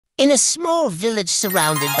In a small village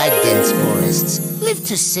surrounded by dense forests lived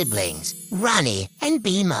two siblings, Ronnie and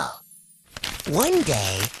Bimo. One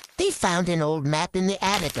day, they found an old map in the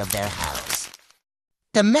attic of their house.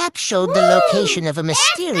 The map showed the location of a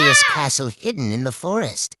mysterious castle hidden in the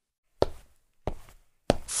forest.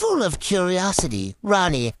 Full of curiosity,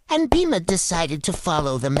 Ronnie and Bima decided to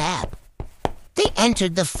follow the map. They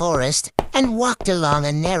entered the forest and walked along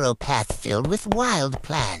a narrow path filled with wild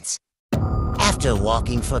plants. After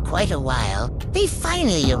walking for quite a while, they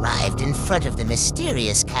finally arrived in front of the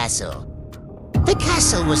mysterious castle. The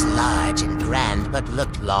castle was large and grand but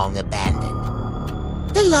looked long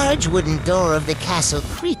abandoned. The large wooden door of the castle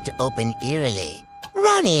creaked open eerily.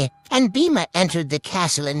 Ronnie and Bima entered the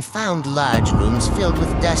castle and found large rooms filled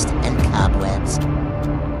with dust and cobwebs.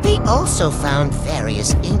 They also found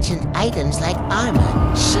various ancient items like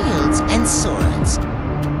armor, shields, and swords.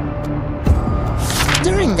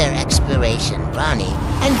 During their exploration, Ronnie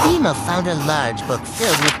and Bima found a large book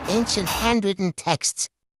filled with ancient handwritten texts.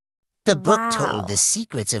 The book told the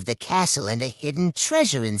secrets of the castle and a hidden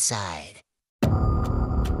treasure inside.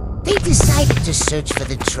 They decided to search for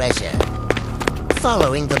the treasure.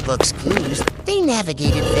 Following the book's clues, they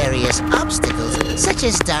navigated various obstacles such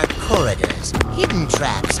as dark corridors, hidden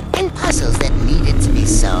traps, and puzzles that needed to be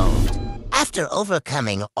solved. After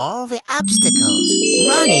overcoming all the obstacles,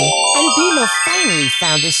 Ronnie and Bima finally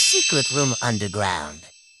found a secret room underground.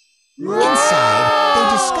 Inside,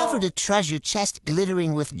 they discovered a treasure chest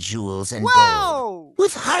glittering with jewels and gold.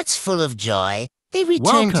 With hearts full of joy, they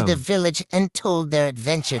returned to the village and told their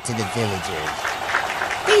adventure to the villagers.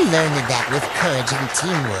 They learned that with courage and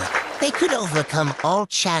teamwork, they could overcome all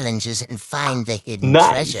challenges and find the hidden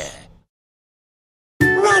treasure.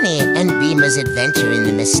 Ronnie and Bima's adventure in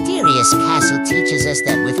the mysterious castle teaches us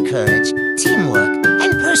that with courage, teamwork,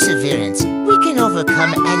 and perseverance, we can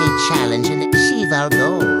overcome any challenge and achieve our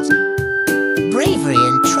goals. Bravery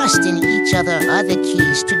and trust in each other are the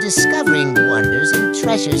keys to discovering wonders and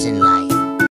treasures in life.